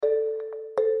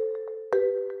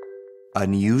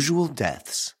Unusual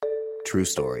deaths. True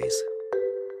stories.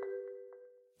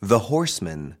 The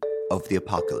Horseman of the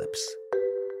Apocalypse.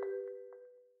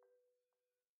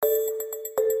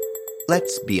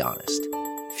 Let's be honest.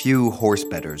 Few horse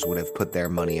bettors would have put their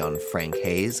money on Frank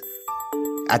Hayes.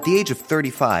 At the age of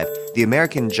 35, the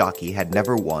American jockey had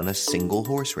never won a single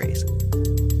horse race.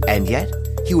 And yet,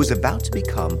 he was about to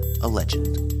become a legend.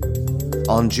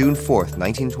 On June 4th,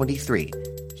 1923,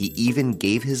 he even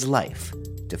gave his life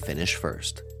to finish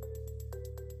first.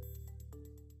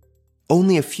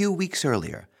 Only a few weeks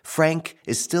earlier, Frank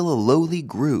is still a lowly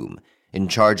groom in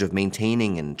charge of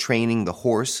maintaining and training the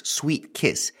horse Sweet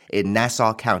Kiss in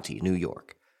Nassau County, New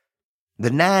York. The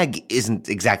nag isn't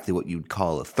exactly what you'd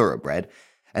call a thoroughbred,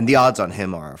 and the odds on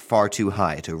him are far too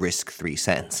high to risk 3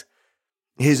 cents.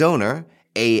 His owner,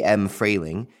 A.M.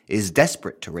 Frayling, is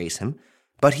desperate to race him,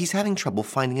 but he's having trouble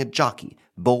finding a jockey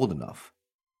bold enough.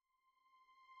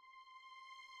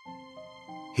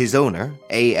 His owner,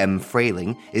 A.M.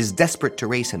 Frayling, is desperate to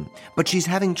race him, but she's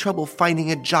having trouble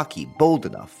finding a jockey bold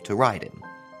enough to ride him.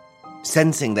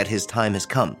 Sensing that his time has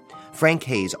come, Frank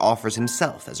Hayes offers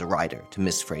himself as a rider to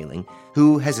Miss Frayling,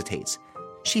 who hesitates.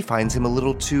 She finds him a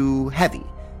little too heavy,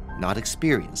 not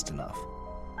experienced enough.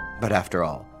 But after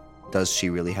all, does she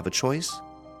really have a choice?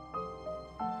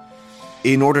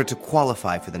 In order to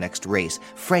qualify for the next race,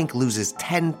 Frank loses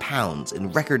 10 pounds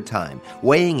in record time,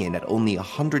 weighing in at only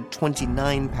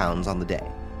 129 pounds on the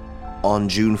day. On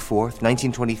June 4th,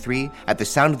 1923, at the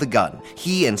sound of the gun,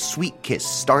 he and Sweet Kiss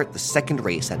start the second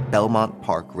race at Belmont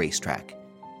Park Racetrack.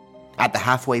 At the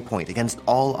halfway point, against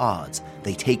all odds,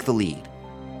 they take the lead.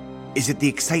 Is it the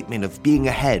excitement of being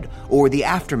ahead or the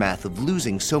aftermath of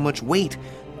losing so much weight?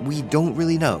 We don't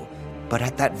really know, but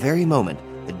at that very moment,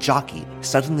 the jockey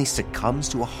suddenly succumbs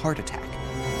to a heart attack.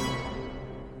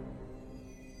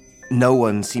 No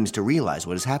one seems to realize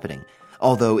what is happening.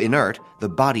 Although inert, the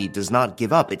body does not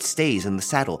give up. It stays in the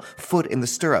saddle, foot in the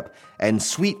stirrup, and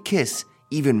Sweet Kiss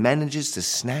even manages to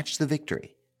snatch the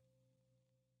victory.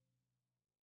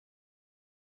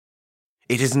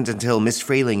 It isn't until Miss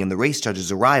Frayling and the race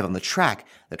judges arrive on the track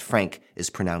that Frank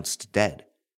is pronounced dead.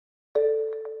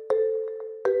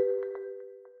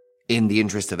 In the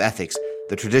interest of ethics,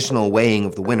 the traditional weighing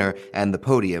of the winner and the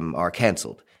podium are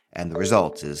canceled, and the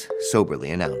result is soberly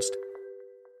announced.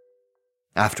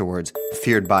 Afterwards,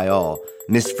 feared by all,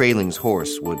 Miss Frayling's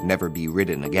horse would never be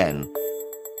ridden again.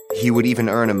 He would even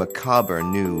earn a macabre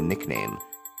new nickname,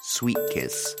 Sweet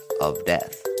Kiss of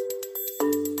Death.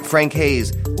 Frank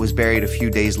Hayes was buried a few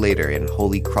days later in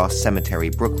Holy Cross Cemetery,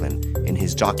 Brooklyn, in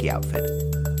his jockey outfit.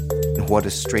 What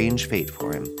a strange fate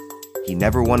for him. He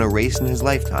never won a race in his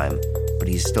lifetime, but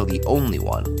he's still the only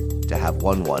one to have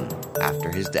won one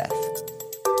after his death.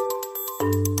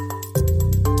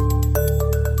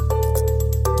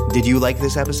 Did you like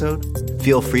this episode?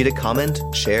 Feel free to comment,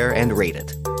 share, and rate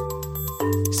it.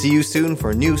 See you soon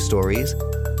for new stories.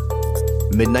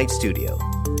 Midnight Studio,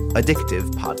 addictive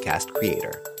podcast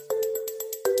creator.